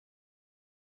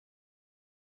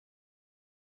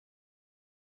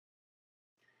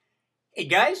Hey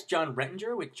guys, John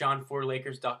Rettinger with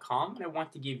John4Lakers.com, and I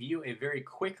want to give you a very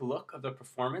quick look of the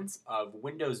performance of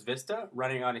Windows Vista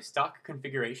running on a stock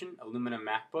configuration aluminum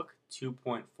MacBook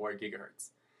 2.4 gigahertz.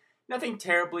 Nothing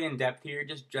terribly in depth here,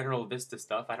 just general Vista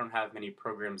stuff. I don't have many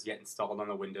programs yet installed on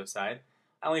the Windows side.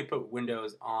 I only put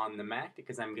Windows on the Mac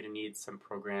because I'm going to need some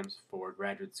programs for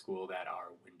graduate school that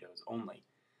are Windows only.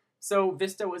 So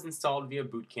Vista was installed via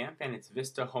Boot Camp, and it's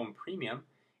Vista Home Premium.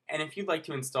 And if you'd like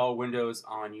to install Windows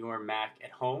on your Mac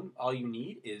at home, all you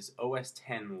need is OS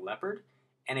X Leopard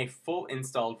and a full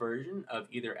installed version of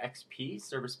either XP,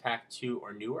 Service Pack 2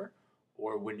 or newer,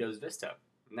 or Windows Vista.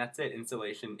 And that's it.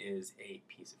 Installation is a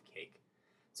piece of cake.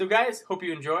 So guys, hope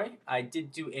you enjoy. I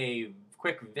did do a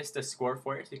quick Vista score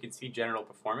for you so you can see general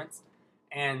performance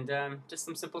and just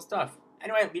some simple stuff.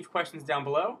 Anyway, leave questions down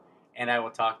below, and I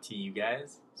will talk to you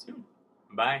guys soon.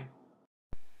 Bye.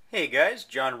 Hey guys,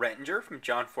 John Rettinger from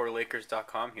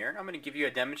John4Lakers.com here. I'm going to give you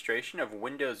a demonstration of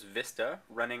Windows Vista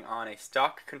running on a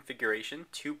stock configuration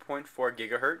 2.4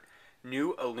 gigahertz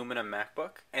new aluminum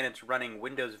MacBook, and it's running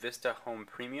Windows Vista Home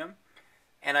Premium.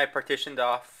 And I partitioned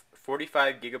off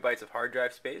 45 gigabytes of hard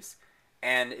drive space,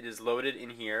 and it is loaded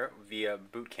in here via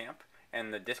Boot Camp,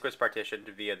 and the disk was partitioned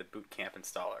via the Boot Camp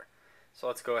installer. So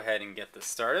let's go ahead and get this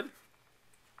started.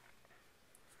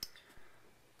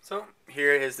 So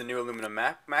here is the new aluminum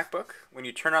MacBook. When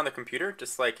you turn on the computer,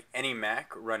 just like any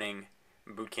Mac running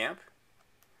Boot Camp,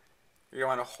 you're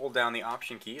going to want to hold down the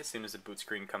Option key as soon as the boot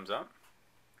screen comes up.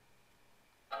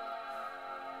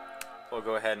 We'll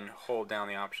go ahead and hold down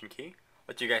the Option key.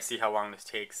 Let you guys see how long this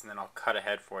takes, and then I'll cut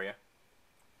ahead for you.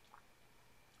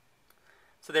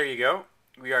 So there you go.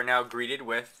 We are now greeted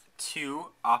with two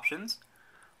options.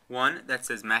 One that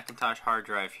says Macintosh hard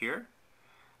drive here,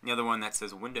 and the other one that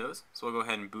says Windows. So we'll go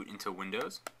ahead and boot into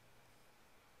Windows.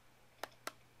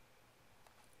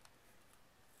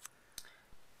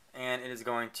 And it is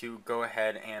going to go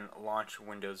ahead and launch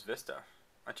Windows Vista.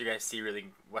 Let you guys see really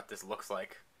what this looks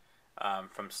like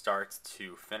from start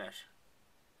to finish.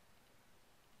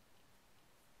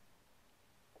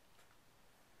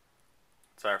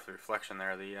 Sorry for the reflection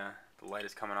there, the light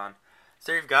is coming on.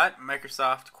 So you've got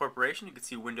Microsoft Corporation. You can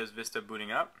see Windows Vista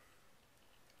booting up.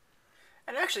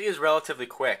 And it actually is relatively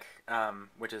quick,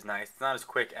 which is nice. It's not as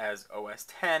quick as OS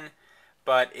X,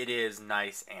 but it is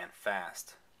nice and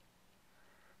fast.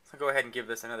 So go ahead and give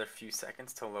this another few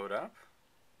seconds to load up.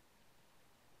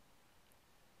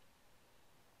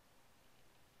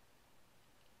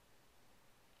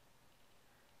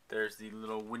 There's the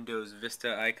little Windows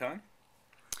Vista icon.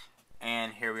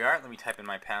 And here we are. Let me type in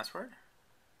my password.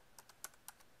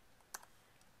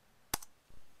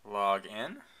 Log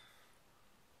in.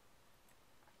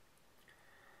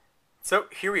 So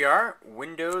here we are,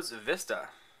 Windows Vista.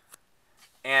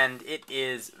 And it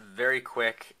is very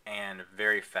quick and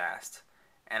very fast.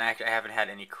 And actually I haven't had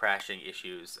any crashing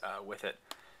issues with it.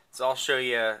 So I'll show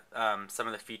you some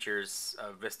of the features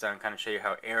of Vista and kind of show you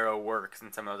how Arrow works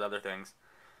and some of those other things.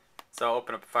 So I'll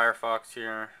open up Firefox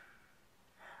here.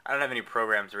 I don't have any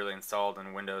programs really installed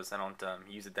in Windows. I don't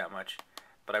use it that much,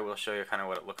 but I will show you kind of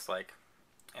what it looks like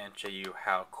and show you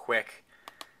how quick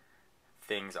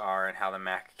things are and how the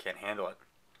Mac can handle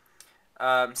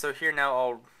it. So here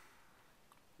now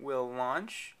we'll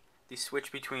launch the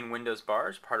switch between Windows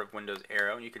bars, part of Windows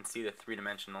Arrow. You can see the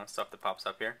three-dimensional stuff that pops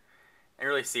up here. And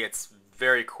really see it's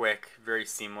very quick, very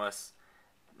seamless,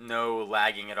 no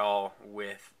lagging at all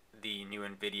with the new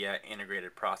NVIDIA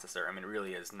integrated processor. I mean, it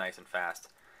really is nice and fast.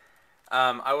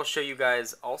 I will show you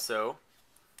guys also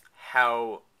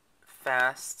how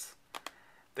fast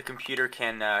the computer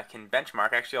can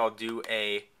benchmark. Actually, I'll do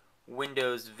a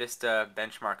Windows Vista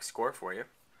benchmark score for you.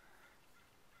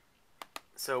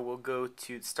 So we'll go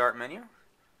to the Start menu.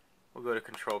 We'll go to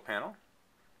Control Panel.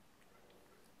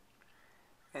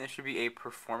 And there should be a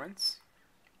Performance.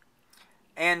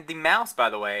 And the mouse, by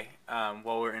the way,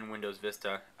 while we're in Windows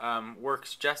Vista,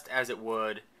 works just as it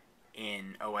would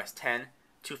in OS X.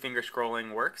 Two-finger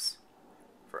scrolling works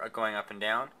for going up and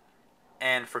down.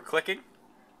 And for clicking,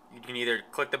 you can either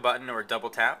click the button or double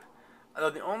tap.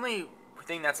 Although the only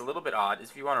thing that's a little bit odd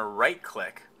is if you want to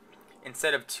right-click,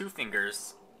 instead of two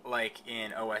fingers, like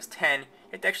in OS X,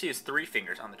 it actually is three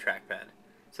fingers on the trackpad.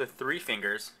 So three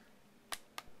fingers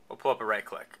will pull up a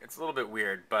right-click. It's a little bit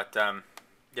weird, but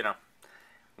you know,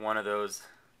 one of those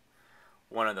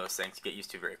things you get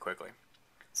used to very quickly.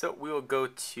 So we will go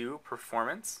to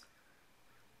Performance.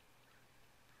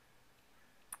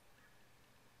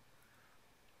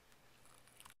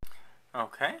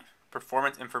 Okay,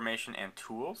 Performance, Information, and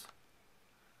Tools.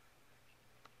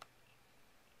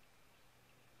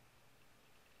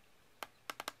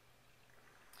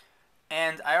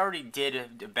 And I already did a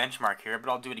benchmark here, but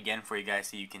I'll do it again for you guys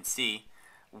so you can see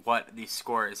what the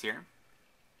score is here.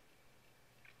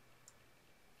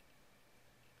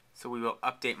 So we will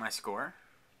update my score.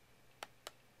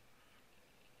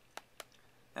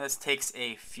 Now this takes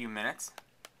a few minutes.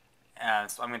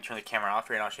 So I'm going to turn the camera off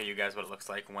here and I'll show you guys what it looks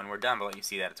like when we're done, but let you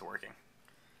see that it's working.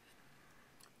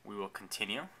 We will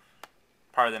continue.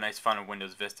 Part of the nice fun of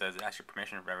Windows Vista is it asks your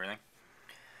permission for everything.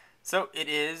 So it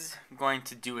is going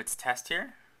to do its test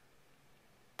here.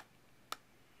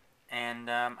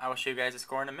 And I will show you guys the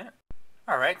score in a minute.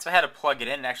 Alright, so I had to plug it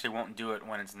in. It actually won't do it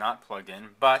when it's not plugged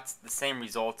in, but the same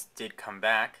results did come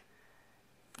back.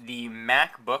 The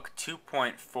Macbook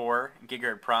 2.4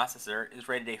 GHz processor is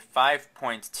rated a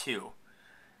 5.2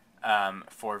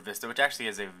 for Vista, which actually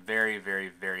is a very, very,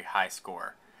 very high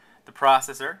score. The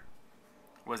processor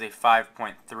was a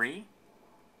 5.3.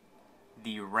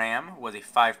 The RAM was a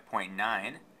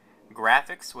 5.9.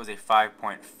 Graphics was a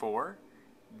 5.4.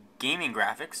 Gaming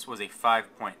graphics was a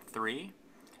 5.3.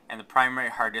 And the primary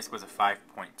hard disk was a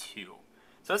 5.2.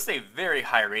 So that's a very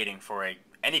high rating for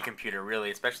any computer, really,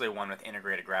 especially one with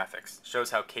integrated graphics. Shows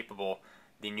how capable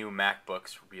the new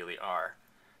MacBooks really are.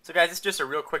 So guys, it's just a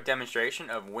real quick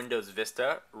demonstration of Windows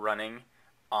Vista running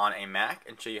on a Mac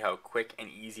and show you how quick and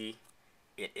easy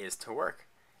it is to work.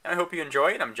 And I hope you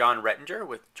enjoy it. I'm John Rettinger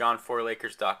with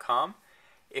John4Lakers.com.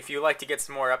 If you'd like to get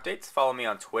some more updates, follow me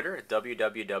on Twitter at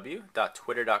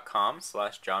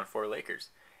www.twitter.com/John4Lakers.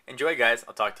 Enjoy, guys.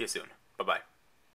 I'll talk to you soon. Bye-bye.